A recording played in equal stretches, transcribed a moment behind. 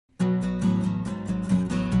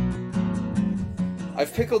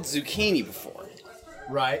I've pickled zucchini before.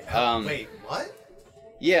 Right. Wait, what?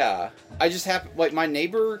 Yeah, I just happened like my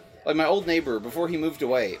neighbor, like my old neighbor, before he moved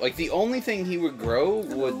away. Like the only thing he would grow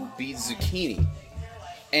would be zucchini,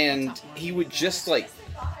 and he would just like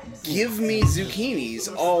give me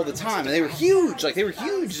zucchinis all the time, and they were huge. Like they were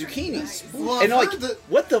huge zucchinis, Well, and like, that...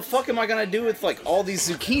 what the fuck am I gonna do with like all these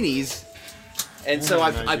zucchinis? And so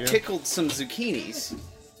I pickled some zucchinis.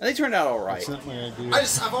 And they turned out all right. That's not my idea.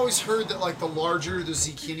 I've always heard that like the larger the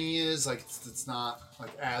zucchini is, like it's not like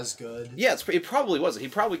as good. Yeah, it probably wasn't. He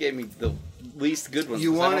probably gave me the least good ones.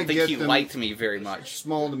 You I wanna don't think get he them liked me very much.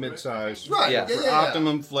 Small to mid-size. Right. Yeah. For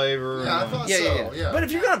optimum flavor. Yeah, I thought Yeah, so. Yeah. But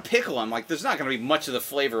if you're gonna pickle them, like, there's not gonna be much of the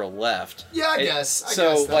flavor left. Yeah, I guess. I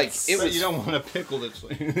guess like, it But was. you don't want to pickle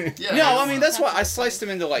it. Yeah, No, I mean that's why I sliced them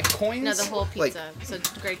into like coins. No, the whole Like, pizza.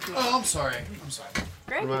 So Greg can. Oh, I'm sorry. I'm sorry.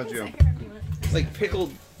 Greg, What about you you? can sit here if you want. like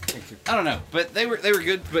pickled. I don't know, but they were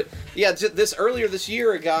good. But yeah, earlier this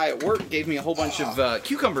year, a guy at work gave me a whole bunch of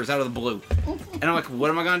cucumbers out of the blue, and I'm like, what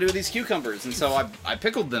am I gonna do with these cucumbers? And so I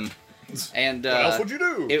pickled them. And What else would you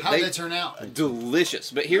do? How did they turn out?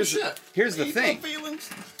 Delicious. But here's the thing.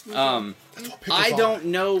 I don't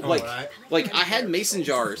know, like I had mason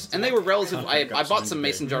jars, and they were relative. I bought some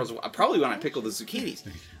mason jars probably when I pickled the zucchinis.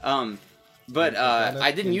 But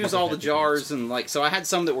I didn't use all the jars, and like so I had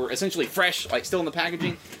some that were essentially fresh, like still in the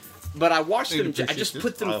packaging. But I washed them. I just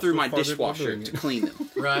put them through my dishwasher to clean them.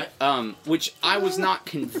 Right. Which I was not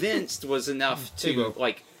convinced was enough to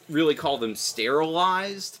like really call them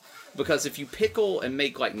sterilized. Because if you pickle and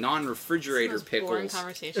make like non-refrigerator Boring pickles,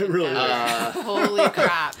 conversation. It really ever. Holy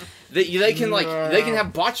crap! they can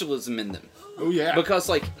have botulism in them. Oh yeah. Because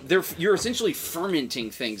like you're essentially fermenting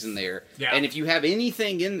things in there, Yeah. and if you have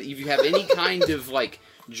anything if you have any kind of like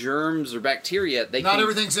germs or bacteria, Not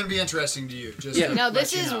everything's gonna be interesting to you. Just Yeah. to No, let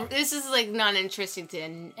this you is know. this is like not interesting to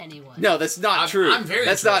anyone. No, that's not true. I'm very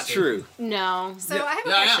That's not interested. true. No. So Yeah. I have a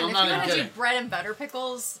Yeah, I am. question. I'm If not you even want to do kidding. bread and butter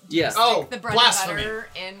pickles, Yeah. stick Oh, the bread blasphemy. and butter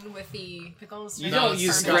in with the pickles. You or don't the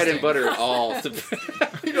use fermented- bread and butter at all.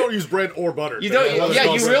 You don't use bread or butter. You don't. Yeah, Yeah,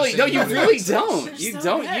 those you are really. No, disgusting. you really They're don't. You so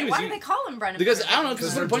don't good. use. Why you- do they call them bread and Because butter? I don't know. Because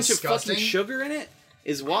Because there's a they're bunch of disgusting. fucking sugar in it.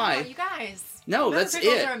 Is Oh, why. you guys. No, Butter that's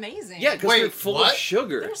pickles it. are amazing. Yeah, because Wait, they're full what? of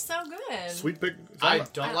sugar. They're so good. Sweet pig. I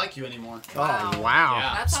don't like you anymore. Wow. Oh wow.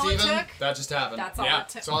 Yeah, That's all it Steven, took? that just happened. That's all yeah, it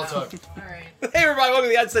took. that's all it took. All right. Hey everybody, welcome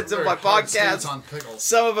to the Unsets of Very my hard stance podcast. on pickles.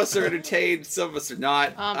 Some of us are entertained, some of us are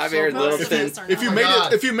not. I'm so Aaron most of Littleton. us are If you Oh my made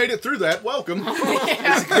God. it, if you made it through that, welcome.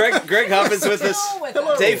 Greg Huff is with us. Go with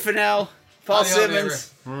Hello. it. Dave Fennell, Paul Howdy, howdy,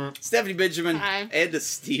 Simmons, Stephanie Benjamin, Hi. and a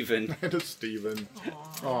Steven. And it's Steven.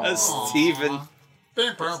 A Steven.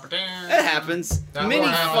 That happens. That Many will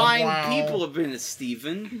happen. fine Wow. people have been a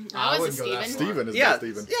Steven. I was a wouldn't go that Steven. far. Steven is Yeah, not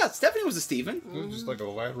Steven. yeah. Stephanie was a Steven. It was just like a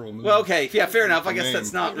lateral move. Well, okay, yeah, fair enough. I guess Name.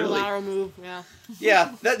 that's not The really. lateral move. Yeah.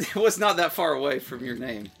 Yeah, that was not that far away from your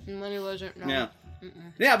name. And then it wasn't. No. Yeah.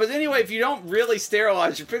 Yeah, but anyway, if you don't really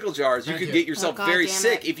sterilize your pickle jars, you Thank could you. get yourself Oh, God very damn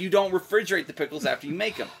sick it. if you don't refrigerate the pickles after you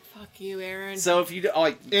make them. Fuck you, Aaron. So if you do,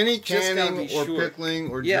 like Any just gotta canning be or sure.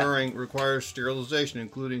 pickling or Yeah. jarring requires sterilization,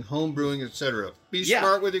 including home brewing, etc. Be Yeah.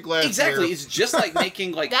 smart with your glassware. Exactly, it's just like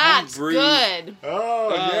making like That's homebrew. good.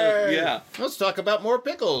 Oh Yeah. yeah. Let's talk about more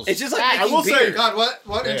pickles. It's just like I making will beer. say- God,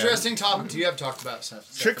 what Yeah. interesting topic do you have talked about,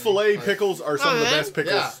 Steph? Chick-fil-A pickles are some of the really? best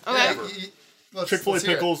pickles Yeah. Okay. ever. Let's Chick-fil-A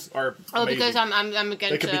hear it. pickles are Oh, amazing. because I'm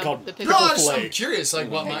against They could be called the No, pickle. I'm Chick-fil-A. curious, like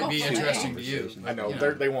what might be Chick-fil-A. interesting to you. I know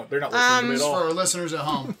You they won't. They're not listening to me Just at for all. our listeners at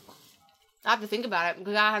home. I have to think about it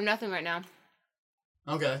because I have nothing right now.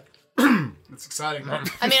 Okay. That's exciting. I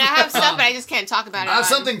mean, I have stuff, but I just can't talk about it. I have on-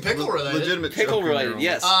 something pickle related. Legitimate Pickle choking related, aroma.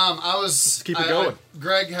 yes. I was. keep it going.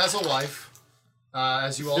 Greg has a wife,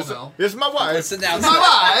 as you all know. This is my wife. Listen now.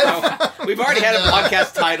 My wife. We've already had a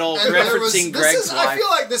podcast title And there was- referencing this Greg's is, wife. I feel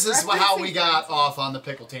like this is how we Referencing got Greg's off on the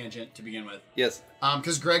pickle tangent to begin with. Yes.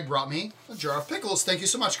 Because Greg brought me a jar of pickles. Thank you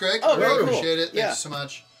so much, Greg. Oh, I very really cool. appreciate it. Thank Yeah. you so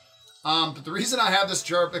much. But the reason I have this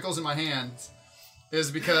jar of pickles in my hands is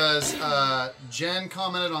because Jen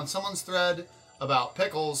commented on someone's thread about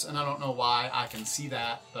pickles, and I don't know why I can see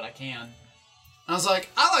that, but I can. And I was like,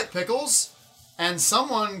 I like pickles, and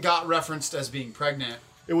someone got referenced as being pregnant.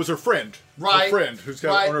 It was her friend. Right. Her friend who's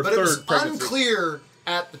got Right, on her but it was third pregnancy. unclear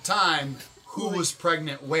at the time who was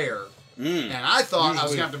pregnant where. And I thought I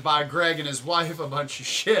was going to have to buy Greg and his wife a bunch of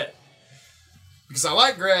shit. Because I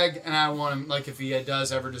like Greg, and I want him, like, if he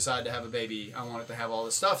does ever decide to have a baby, I want it to have all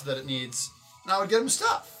the stuff that it needs. And I would get him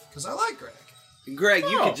stuff, because I like Greg. Greg,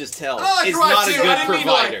 you could just tell. I like Is rice not a too. I good didn't mean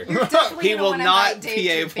to, like- provider. Definitely He gonna will wanna not invite Dave be to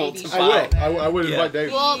able baby to shower. buy. I would Yeah. invite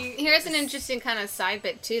Dave. Well, here's an interesting kind of side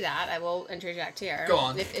bit to that. I will interject here. Go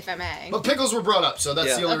on. If I may. But pickles were brought up, so that's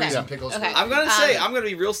Yeah. the only Okay. reason pickles Okay. were. I'm gonna say I'm gonna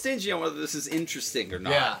be real stingy on whether this is interesting or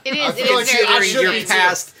not. Yeah. It is. I It feel is like very I Considering should your be too.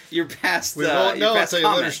 past, We won't know your past until you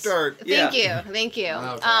let her comments. start. Thank Yeah. you. Thank you.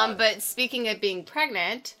 Oh, God. But speaking of being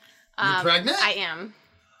pregnant, You're pregnant? I am.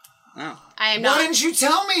 Oh. I am Why not. didn't you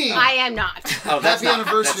tell me? I am not. Oh, that's Happy not,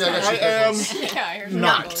 anniversary! that's I not- got you pickles. Yeah, here's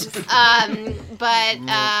Not. But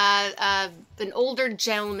an older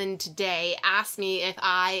gentleman today asked me if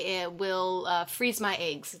I will freeze my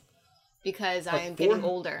eggs because I am getting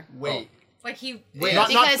older. Wait, Like he. wait. Not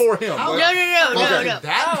Because- for him. How- No. How No. did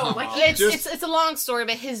that come like up? It's a long story,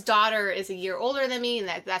 but his daughter is a year older than me,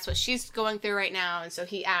 and that's what she's going through right now. And so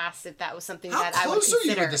he asked if that was something How that I would close are you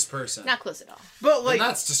consider. with this person? Not close at all. But And like,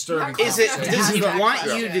 that's disturbing. is it? Yeah. Does he Yeah. want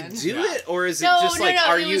Yeah. you to do Yeah. it, or is it No, just no, like, no,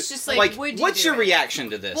 are it you was just like, would you what's do your it? reaction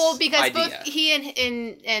to this? Well, because idea? both he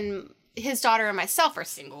and his daughter and myself are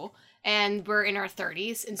single, and we're in our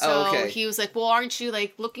 30s, and so Oh, okay. he was like, "Well, aren't you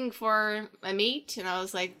like looking for a mate?" And I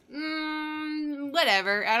was like,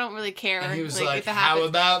 "Whatever, I don't really care." And he was if like, it "How happens."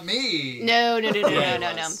 about me?" No. Yeah, he No. was.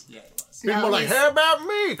 Yeah, he was. He's No, more like, he's- how about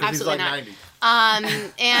me? Because he's Absolutely like not. 90.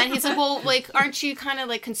 And he's like, "Well, like, aren't you kind of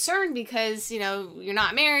like concerned because you're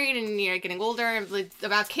not married and you're getting older and like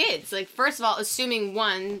about kids? Like, first of all, assuming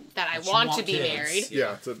one that I That you want to want be kids. married."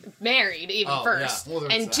 Yeah, it's a, Married even Oh, first, yeah. Well,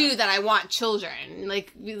 there's and that. two that I want children.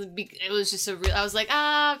 Like it was just a real. I was like,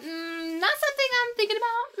 not something I'm thinking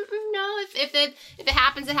about. No, if it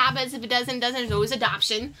happens, it happens. If it doesn't, it doesn't. There's always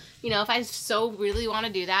adoption. If I so really want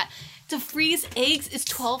to do that, to freeze eggs is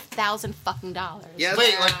 $12,000 fucking dollars. Yeah.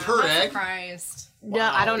 Wait, like per I'm egg? surprised. No,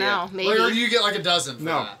 I don't know. Maybe Like, or do you get like a dozen? For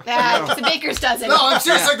No. that? It's a baker's dozen. No, I'm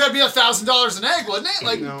serious. Like that'd be $1,000 an egg, wouldn't it?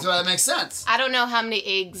 Like, No. so that makes sense. I don't know how many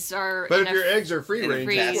eggs are. But in if a your eggs are free in a range,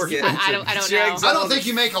 freeze. it's more basket. expensive. I don't Your know. eggs I don't think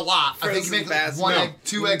you make a lot. I think you Frozen make basket. one No. egg,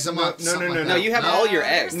 2 eggs a month. No, something no, like no. that. No, you have all your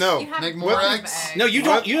eggs. No. You have Make more tons of eggs? No, you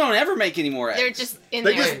don't. You don't ever make any more eggs. They're just in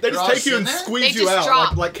They there. just They're take you all and in there? squeeze They you just out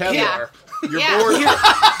drop. like caviar. You're Yeah. bored.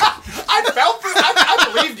 I felt this.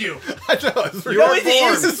 I believed you. I know. It's You're No, born. it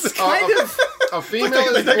is. It's kind of. A female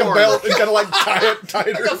They is take a born. belt and kind of like tie it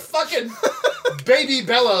tighter. Like a fucking baby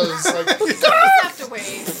bellows. Like, You just have to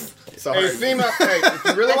wait. Sorry. A female. Hey, if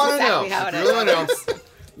you really That's want to exactly know, how if it you really want to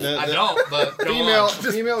know, is. I don't, but go female on.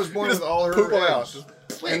 female is born with all her Poop them out.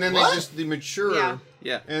 eggs, Wait, and then what? they mature. Yeah.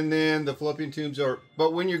 Yeah. And then the fallopian tubes are.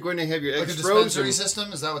 But when you're going to have your Like a eggs dispensary frozen,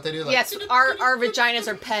 system? Is that what they do? Like, Yes, our vaginas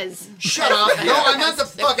are Pez. Shut up. No, I meant the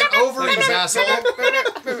fucking ovaries, asshole.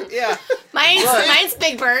 Yeah. Mine's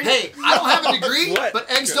Big Bird. Hey, I don't have a degree, What? but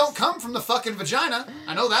eggs don't come from the fucking vagina.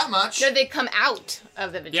 I know that much. No, they come out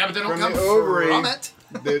of the vagina. Yeah, but they don't From come the ovary. from it.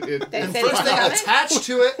 it And They first don't they come out. attach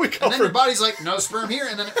to it, We and come then your from- body's like, no sperm here,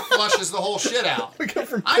 and then it flushes the whole shit out. We go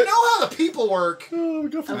from I know how the people work. Oh, we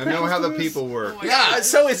go from I know how the pickles to people work. Yeah.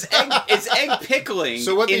 So is egg pickling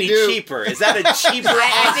So what they any do- cheaper? Is that a cheaper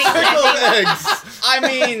I think eggs. I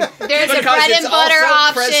mean, there's a because bread it's and butter also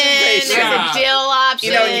option. presentation. There's Yeah. a dill option.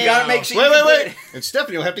 You know, you gotta make sure. Wait. And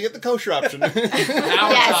Stephanie will have to get the kosher option. Now we're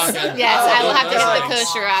Yes, talking. yes, I will have to get the Nice.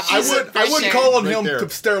 kosher option. I would sure. call on Right him there. to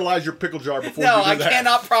sterilize your pickle jar before No, you do I that.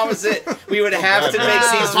 cannot promise it. We would have to God, make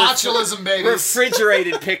no. these Botulism, babies.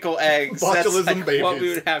 refrigerated pickle eggs. That's Botulism like what babies. we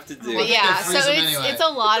would have to do. But yeah, They freeze so them it's anyway. it's a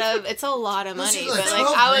lot of This money. is like But like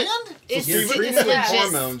 12 I would, grand? it's You're it's treated with legit.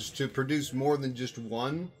 hormones to produce more than just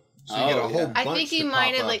one. So you get a Oh, whole yeah. bunch I think he to might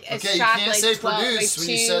pop have up. like Okay, you extract can't like say 12, like produce when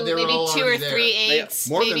you two, said they were maybe all 2 or already 3 there. eggs,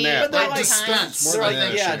 More than maybe that. at But they're a like time. Dispense. More I than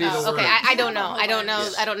think that should be yeah. the word. Okay, I don't know. I don't know.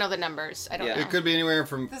 Yes. I don't know the numbers. I don't Yeah. know. It could be anywhere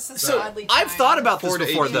from. So oddly I've timed. thought about this 4 to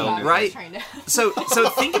before, 18 though, minutes. right? Trying to- So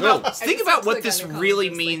think about just what took this a really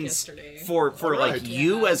gynecologist, like, means yesterday. for Alright. like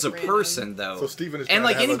you Yeah, as a random. person, though. So Steven is and trying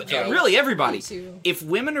like to have a anybody, child. really everybody. Me too. If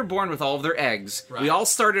women are born with all of their eggs, we Right. all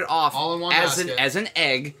started off All in one as basket. an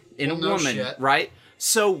egg in Well, a no woman, shit. right?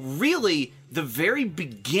 So really, the very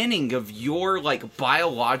beginning of your like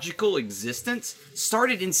biological existence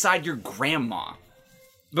started inside your grandma.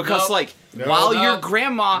 Because Nope. like No. while No. your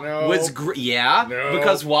grandma No. was No.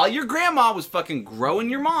 because while your grandma was fucking growing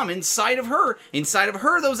your mom inside of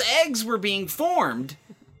her those eggs were being formed.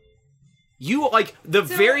 You like the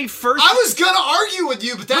very first I was gonna argue with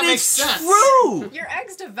you, but that but makes it's sense. true. Your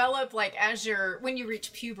eggs develop like when you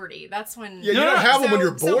reach puberty. That's when. Yeah, you No, don't no, have them when so-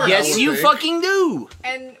 you're so born. I Yes, would you think. fucking do.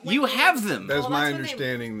 And when You have them. That's Well, my that's when they-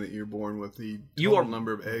 understanding that you're born with the You total are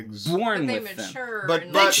number of eggs. Born they with them. mature. But-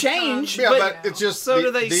 and but- They change, Yeah, but- but it's just so the,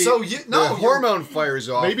 do they. The, So you- no, the you're- hormone fires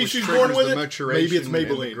off. Maybe which she's triggers born with the it. maturation Maybe it's and the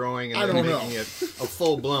Maybelline. growing and I then don't know. making it a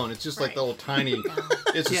full blown. It's just like Right. the little tiny.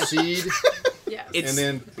 It's a Yeah. seed. Yes. It's, and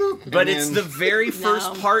then boop, but and it's then- the very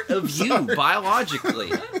first part of you biologically.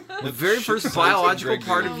 The very first biological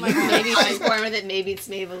part of you. Maybe she's born with it. Maybe it's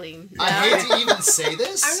Maybelline. I hate to even say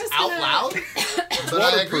this I'm just out gonna- loud, but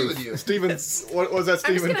I agree with you. Steven's, what was that,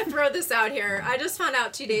 I'm just Steven? gonna throw this out here. I just found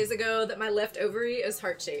out 2 days ago that my left ovary is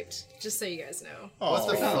heart-shaped. Just so you guys know. What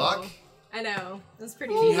the fuck? I know. That's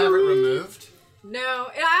pretty Can you neat. have it removed? No,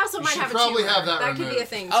 and I also might should have a probably tumor. have that could be a removed.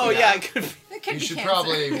 thing. Oh too. yeah, I could. It could You be should cancer.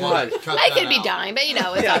 probably want to cut I that could be out. dying, but you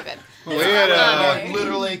know, it's Yeah. all good. Well, we had Okay.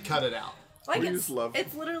 Literally cut it out. Like Please, love.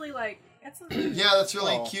 it's literally like it's Yeah, that's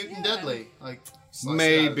really Oh. cute and deadly. Like slice it out of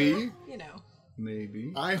maybe, there. you know.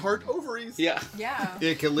 maybe I heart ovaries. Yeah. Yeah.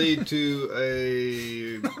 it could lead to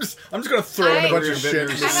a. I'm just gonna throw in a bunch of shit.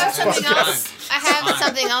 I I have something Fine. else. I have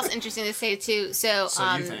something else interesting to say too. So,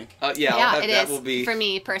 So you think Yeah. yeah, that, it that is will be. for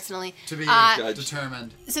me personally. to be Judged.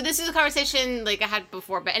 determined? So this is a conversation like I had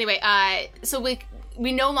before, but anyway, so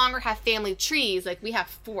we no longer have family trees, like we have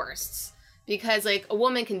forests. Because like a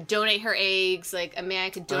woman can donate her eggs, like a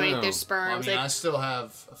man can donate Oh. their Well, I sperms. mean, I like, still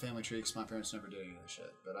have a family tree because my parents never did any of that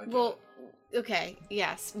shit. But I get well, it. okay,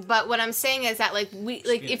 yes, but what I'm saying is that like being if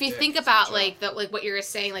a you dick, think it's about my like what you were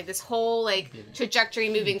saying, like this whole like trajectory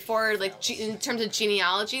moving forward, like in terms of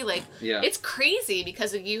genealogy, like Yeah. it's crazy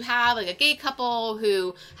because like, you have like a gay couple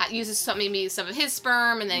who uses maybe some of his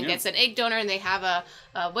sperm and then Yeah. gets an egg donor and they have a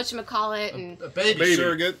whatchamacallit and A baby.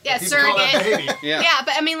 Surrogate. yeah, People call that surrogate. baby. Yeah. Yeah,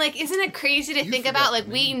 but I mean, like, isn't it crazy to think about? Like,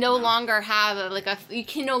 we no longer have you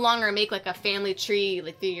can no longer make like a family tree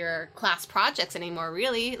like through your class projects anymore.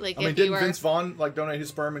 Really, like I mean, if you didn't were. Vince Vaughn like donate his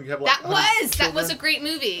sperm and have like That 100 was children? a great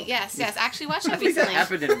movie. Yes, I actually watched it I think that recently.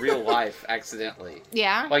 happened in real life accidentally.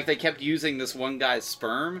 Yeah. Like they kept using this one guy's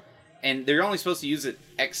sperm, and they're only supposed to use it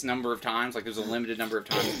X number of times. Like there's a limited number of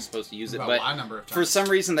times you're supposed to use it. About But Y number of for times. some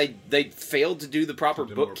reason, they failed to do the proper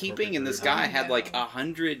Did more bookkeeping, and this appropriate guy had yeah. like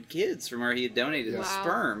 100 kids from where he had donated his Wow.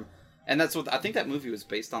 sperm, and that's what I think that movie was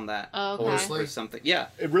based on that. Oh, okay. Honestly. Or something. Yeah,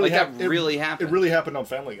 It really like happened. that really happened. It really happened on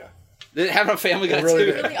Family Guy. Did it happen on Family Guy It really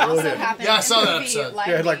too? did. Really It really also did. happened Yeah, I in saw the that movie episode. Lie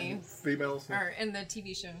Yeah, to like Me. females. Or in the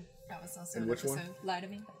TV show. That was also In an which one? episode. Lie to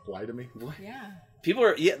Me. Lie to me. What? Yeah. People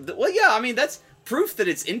are I mean that's proof that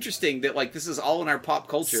it's interesting that like this is all in our pop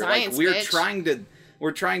culture. Science, like we're bitch.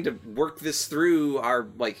 trying to work this through our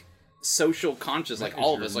like social conscious, like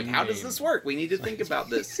all of us. Like how does this work? We need to think about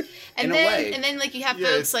this in and a then way. and then like you have Yeah,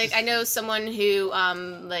 folks it's like I know someone who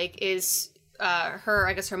like is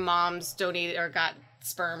her mom's donated or got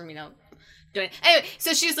sperm, donated. Anyway,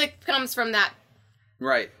 so she's like comes from that.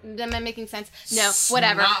 Right. Am I making sense? No,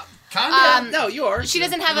 whatever. Kind of. No, you are. She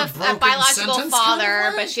doesn't In a have a broken biological sentence father, kind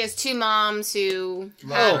of way? but she has two moms who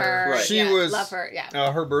Love have her. her. Right. She yeah, was love her.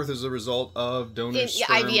 Yeah. Her birth is a result of donor Yeah,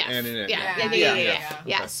 sperm IVF. and an egg. Yeah.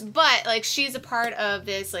 Yes, but like she's a part of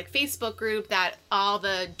this like Facebook group that all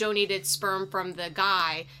the donated sperm from the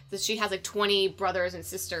guy. That she has like 20 brothers and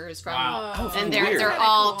sisters from, Wow. and weird. they're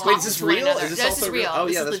all. Wait, talking is this to one real? another. Is this This also is real? real. Oh,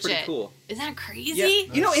 This yeah, is that's pretty legit. cool. Isn't that crazy?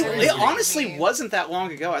 Yeah. You know, That's it crazy. honestly wasn't that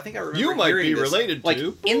long ago. I think I remember You might hearing be this. related like,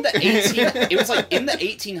 to. in the it was like in the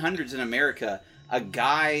 1800s in America, a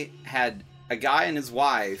guy and his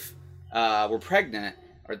wife were pregnant,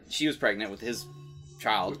 or she was pregnant with his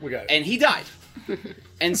child, We got it. and he died.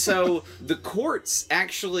 And so the courts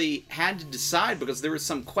actually had to decide because there was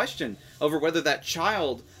some question over whether that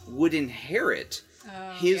child would inherit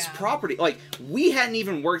his yeah. property. Like, we hadn't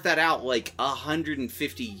even worked that out like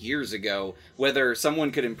 150 years ago, whether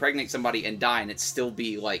someone could impregnate somebody and die and it still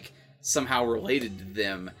be like somehow related to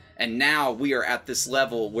them. And now we are at this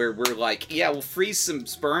level where we're like, yeah, we'll freeze some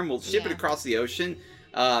sperm, we'll ship it Yeah. across the ocean.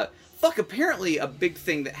 Apparently a big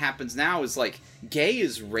thing that happens now is like gay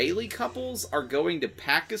Israeli couples are going to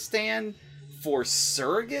Pakistan for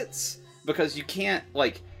surrogates because you can't,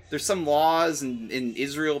 like, there's some laws in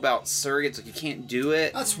Israel about surrogates, like you can't do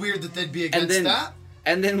it. That's weird that they'd be against then- that.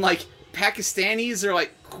 And then like Pakistanis are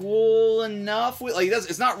like cool enough with, like,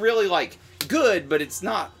 it's not really like good, but it's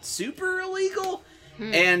not super illegal.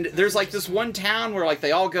 And there's like this one town where like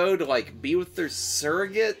they all go to like be with their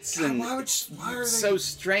surrogates, God, and why are they so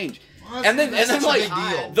strange. why is And then that such a like big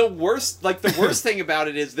deal? the worst thing about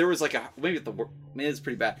it is there was like it's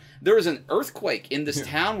pretty bad. There was an earthquake in this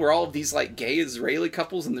town where all of these like gay Israeli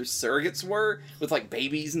couples and their surrogates were with like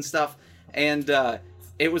babies and stuff, and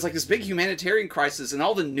it was like this big humanitarian crisis, and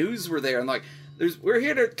all the news were there, and like we're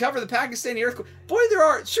here to cover the Pakistani earthquake. Boy, there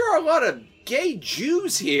are a lot of gay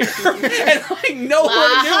Jews here, and like no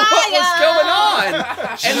one knew what was going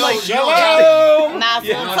on. And like, You know what happened? Mazel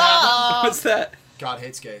Yeah. tov. what's that? God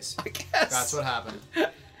hates gays. Yes. That's what happened.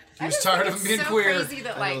 He was just tired think of it's being so queer. Crazy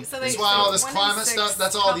that, like, so That's they, why all this 1 in climate 6 stuff.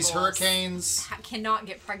 That's all these couples hurricanes. Cannot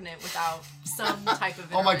get pregnant without some type of.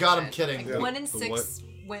 Oh my God, I'm intervention. kidding. Like, Yeah. 1 in 6.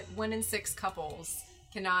 1 in 6 couples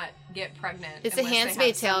cannot get pregnant. It's a unless they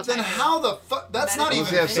Handmaid's have Tale. some Then type of- how the fuck? That's not Unless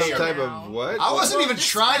even Unless you have some fair. type of what? I wasn't Well, even just,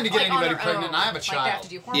 trying to get like, on anybody their pregnant, and I have a own. Like they have child. to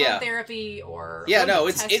do hormone Yeah. therapy or Yeah, no,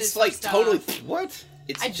 get tested it's for like stuff. totally. What?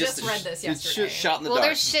 It's I just just read this it's yesterday. just shot in the Well, dark.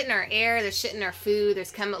 there's shit in our air. There's shit in our food.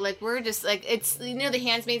 There's like we're just like it's the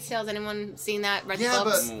Handmaid's Tale. Has anyone seen that? Read the Yeah,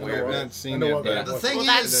 books? but- I have not seen I know it, what but that The was. thing Well,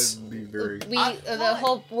 that's- is, that'd be very. The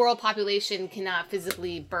whole world population cannot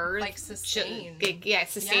physically birth, Like, sustain.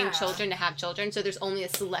 sustain Yeah. children to have children. So there's only a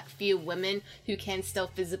select few women who can still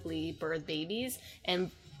physically birth babies and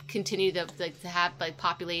continue to have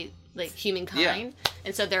populate humankind.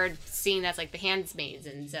 And so they're seen as like the handmaids,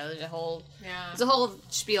 and so there's a whole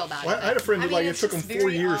spiel about Well, it. I had a friend who I mean, it it's took him just 4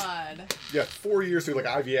 very years. odd. Yeah, 4 years through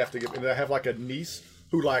IVF to get. And I have a niece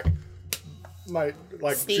who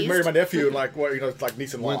she Sneezed? married my nephew and like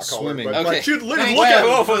niece in law. Went I call her. swimming. But, Okay. she would literally Wait, look at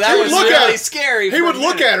whoa, her. that She was would look really at her. scary. He for would a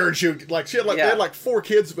look minute. at her and they had 4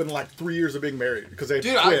 kids within 3 years of being married because they had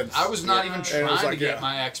dude, twins. I was not even And it trying was to like, get yeah.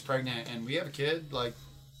 my ex pregnant, and we have a kid. Like,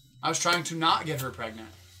 I was trying to not get her pregnant.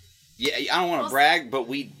 Yeah, I don't want to brag, but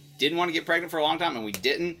we didn't want to get pregnant for a long time, and we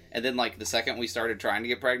didn't. And then, the second we started trying to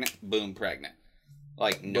get pregnant, boom, pregnant.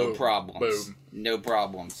 No Boom. problems. Boom. No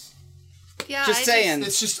problems. yeah, Just saying.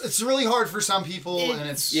 It's really hard for some people, and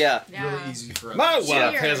it's Yeah. really easy for others. My wife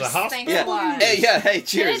Yeah. has a Cheers. hospital. Thanks Yeah. a lot. Hey,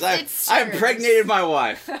 cheers. It's I cheers. impregnated my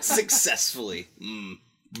wife successfully.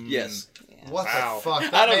 Yes. What Wow. the fuck?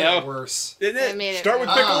 That I don't made know. it worse. Didn't It it? made it Start with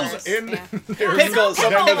really pickles worse. and Yeah. Pickles. Okay,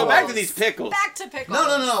 Pickles. go back to these pickles. Back to pickles.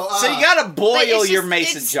 No. So you gotta But boil it's your just-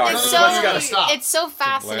 mason it's- jar. It's No, so, no, you gotta stop. it's so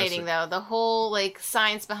fascinating, classic. though. The whole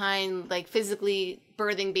science behind physically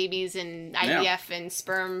birthing babies and IVF and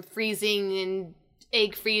sperm freezing and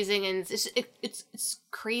egg freezing, and it's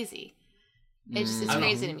crazy. It's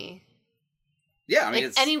crazy to me. Yeah, I mean,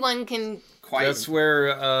 it's Anyone can. quite. That's where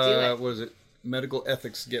it. was it? Medical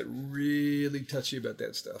ethics get really touchy about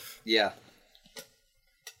that stuff. Yeah.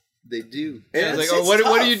 They do. It's like,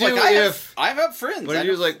 what do you do if? I have friends. What do I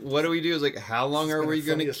you do? don't- What do we do? Is how long are been we the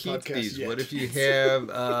going to funniest keep podcast these? yet. What if you have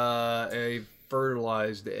a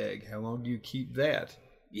fertilized egg? How long do you keep that?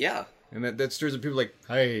 Yeah. And that stirs up people like,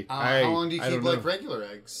 hey, How long do you I keep don't know. regular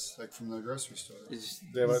eggs, from the grocery store? It's-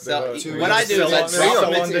 They have a- so- they have a- what I do is sell I on- drop sell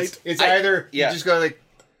them on into- date. It's I- either yeah. you just go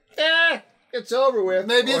it's over with.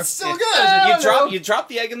 Maybe or- it's still good. you drop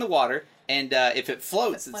the egg in the water, and if it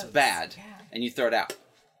floats, it's bad, yeah. and you throw it out.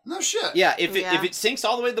 No shit. Yeah, if Yeah. it sinks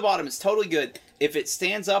all the way to the bottom, it's totally good. If it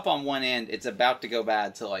stands up on one end, it's about to go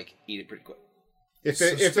bad to eat it pretty quick. If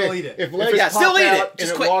So still eat it. If legs Yeah, pop still eat it. out and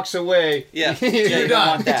Just it quit. walks away, Yeah, You're you don't done.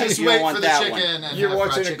 want that. Just You don't wait want for the that chicken one. and You're have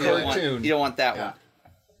watching fried a chicken. You don't want- cartoon. You don't want that Yeah. one.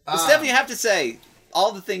 But Stephanie, you have to say,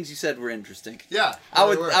 all the things you said were interesting. Yeah. I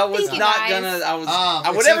was Thank you, not guys. gonna. I was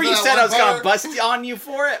except whatever for you that said. I was one gonna part. bust on you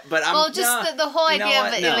for it. But I'm. Well, just the whole you know idea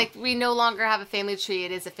what? of No. we no longer have a family tree;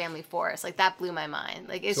 it is a family forest. That blew my mind.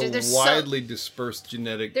 It's there's a widely dispersed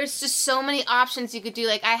genetic. there's just so many options you could do.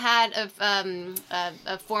 I had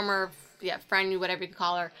a former friend, whatever you could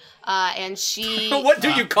call her, and she. What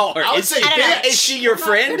do you call her? I would Is say she, bitch. is she your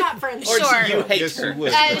friend? You're not friends. Or Sure. do you hate Yes, her? you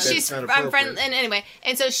would. That's She's not I'm friend, appropriate. and anyway,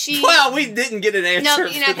 and so she. Well, we didn't get an answer. No,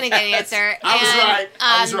 you're not for gonna get an that. answer. I was And, right.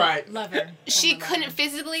 I was right. Love her. She couldn't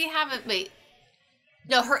physically have it. Wait.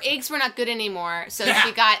 No, her eggs were not good anymore, so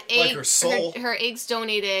she got eggs. her soul. Her eggs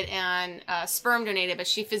donated and sperm donated, but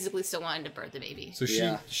she physically still wanted to birth the baby. So she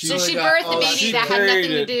Yeah. So really she got- birthed the oh, baby she that had nothing carried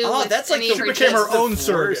to it. do Oh, with that's like any the of her became her kids. own worst.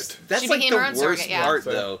 surrogate. That's She like became the her own worst surrogate, yeah. part,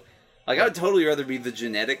 though. I would totally rather be the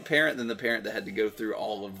genetic parent than the parent that had to go through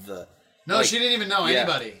all of the. No, she didn't even know yeah.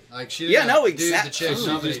 anybody. She didn't Yeah, know no, the dude, the exactly. chick, she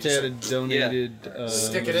nobody. just had a donated.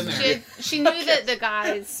 Stick it in there. She knew that the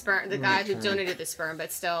guy's sperm, the guy who donated the sperm,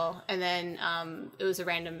 but still, and then it was a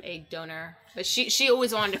random egg donor. But she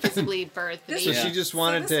always wanted to physically birth the This baby. So Yeah. she just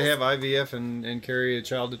wanted this to is- have IVF and carry a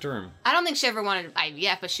child to term. I don't think she ever wanted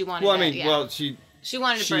IVF, but she wanted. Well, I to, mean, yeah. well, she she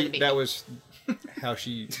wanted to birth the baby. that was how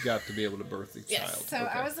she got to be able to birth the Yes. child. So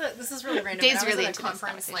Okay. I was this is really random. Dave's but I was really at into a this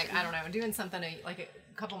conference, conversation. I don't know, doing something a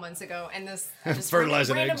couple months ago, and I just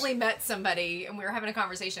Fertilizing randomly met somebody, and we were having a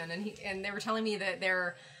conversation, and they were telling me that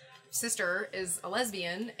their sister is a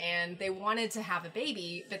lesbian, and they wanted to have a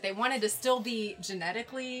baby, but they wanted to still be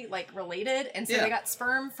genetically related, and so Yeah. they got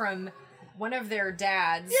sperm from one of their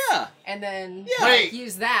dads. Yeah. And then Yeah. Wait.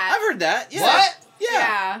 use that. I've heard that. Yeah. What?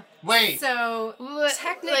 Yeah. Wait. So Like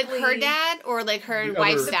technically, her dad or like her The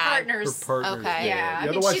wife's other- the dad? partner's. Her partner. Okay. Yeah, I mean,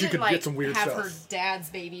 Otherwise she you didn't, could get like, some weird have stuff. her dad's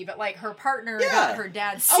baby, but like her partner Yeah. got her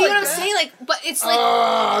dad's. See what I'm that. saying? Like, but it's like Oh,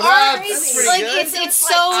 ours. that's pretty Like good. it's So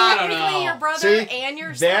so. I don't technically know. your brother See, and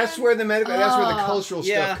your son. that's where the medical, that's where the cultural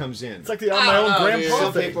Yeah. stuff comes in. It's like the I'm my own know, grandpa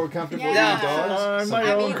Some thing. people are comfortable Yeah. with dogs. I'm Some my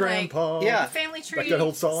I own mean, like, grandpa. Yeah. family tree. Like that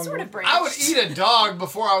whole song. Sort of I would branched. eat a dog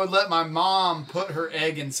before I would let my mom put her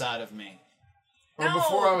egg inside of me. Or No,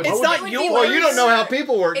 before I would. It's it not would be yours. Well, you don't know how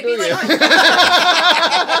people work, do It'd be you? like,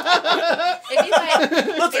 it'd be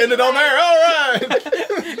like, Let's end it on there. All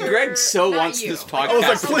right. Greg so Not wants you. this I podcast. I was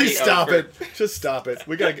like, to please be stop over. it. Just stop it.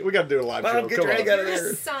 We gotta do a live Well, show. get Come Greg on. out of if there.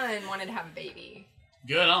 your son wanted to have a baby,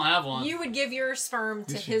 Good, I don't have one. you would give your sperm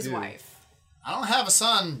to you his do. wife. I don't have a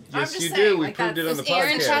son. I'm Yes, just you saying, do. We like, proved it on the that's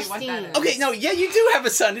Aaron podcast. what that is. Okay, no, yeah, you do have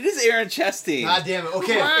a son. It is Aaron Chastain. God damn it.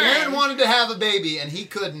 Okay, if Come on. Aaron wanted to have a baby and he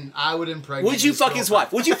couldn't, I would impregnate Would you fuck his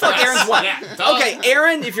wife? Would you fuck Yes. Aaron's wife? Yeah, duh. Okay,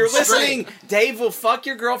 Aaron, if you're Straight. listening, Dave will fuck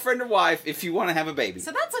your girlfriend or wife if you want to have a baby.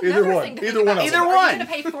 So that's Either another one. thing to Either think one about. of them. Are Either one. you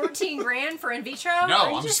gonna pay 14 grand for in vitro? No, Or are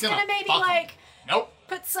you I'm just just gonna maybe fuck 'em. like Nope.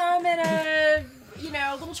 put some in a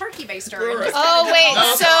little turkey baster? And just Oh kinda wait,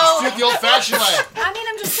 No, so shoot the old-fashioned way. I mean,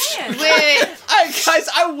 I'm just saying. wait. Guys,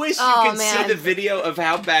 I wish you Oh, could see man. the video of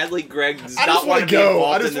how badly Greg does I not just want want to to be go.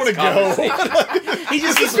 involved I just in want this to go. conversation. He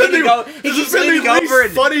just keeps This has leaning been over. He this keeps has been leaning the least over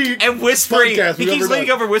funny and whispering. podcast He we've keeps ever leaning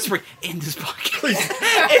done. over, whispering in this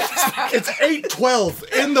podcast. It's 8:12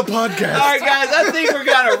 in the podcast. All right, guys, I think we're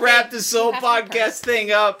gonna wrap this whole podcast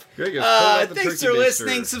thing up. Greg has pulled out the Thanks turkey for baster.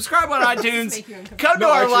 listening. Subscribe on iTunes. Make you uncomfortable. Come to No,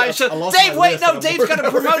 our actually, live I show. lost Dave, my wait, list. no, I don't Dave's know got to where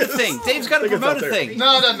it promote a is. thing. Dave's got to I think it's promote up a there. thing.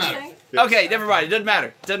 No, it doesn't matter. Okay, never mind. It doesn't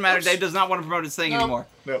matter. Doesn't matter. Dave does not want to promote his thing anymore.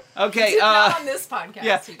 No. Okay, Not on this podcast.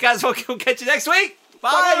 yeah, guys, we'll catch you next week.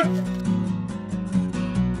 Bye.